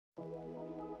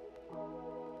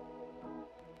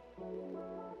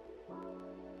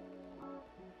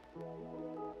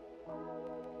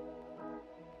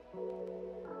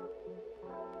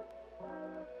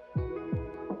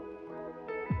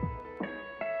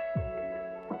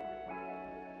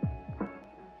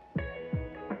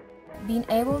being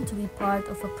able to be part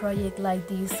of a project like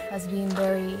this has been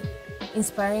very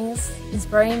inspiring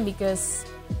because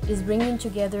it's bringing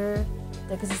together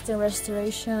the ecosystem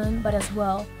restoration, but as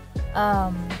well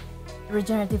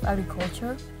regenerative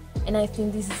agriculture. And I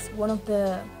think this is one of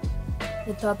the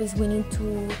topics we need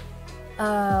to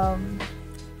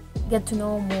get to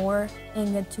know more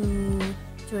and get to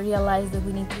realize that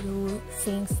we need to do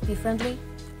things differently.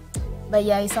 But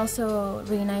yeah, it's also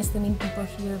really nice to meet people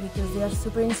here because they are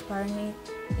super inspiring.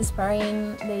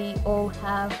 They all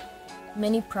have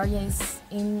many projects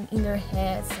in their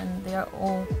heads and they are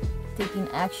all taking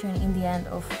action in the end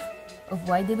of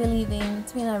what they believe in.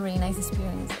 It's been a really nice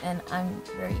experience and I'm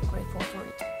very grateful for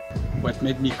it. What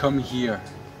made me come here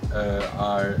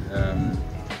are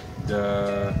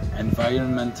the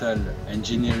environmental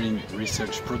engineering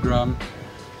research program,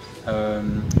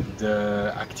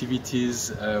 the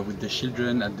activities with the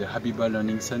children at the Habiba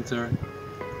Learning Center,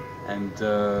 and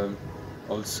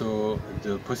also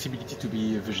the possibility to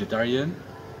be a vegetarian,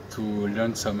 to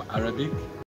learn some Arabic,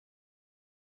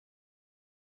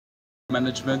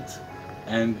 management,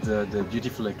 and the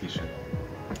beautiful location.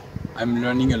 I'm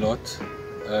learning a lot.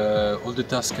 All the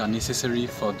tasks are necessary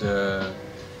for the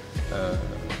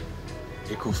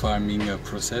eco-farming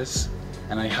process,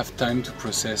 and I have time to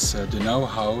process the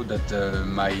know-how that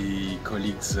my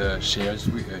colleagues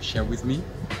share with me.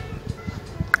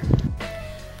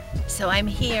 So I'm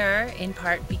here in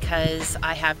part because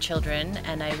I have children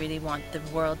and I really want the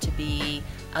world to be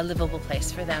a livable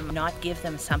place for them, not give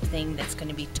them something that's going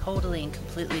to be totally and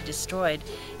completely destroyed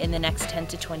in the next 10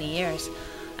 to 20 years.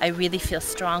 I really feel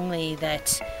strongly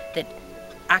that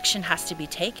action has to be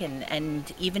taken,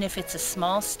 and even if it's a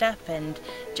small step and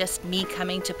just me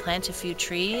coming to plant a few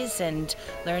trees and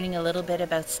learning a little bit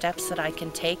about steps that I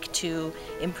can take to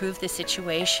improve the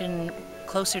situation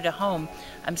closer to home,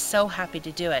 I'm so happy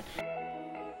to do it.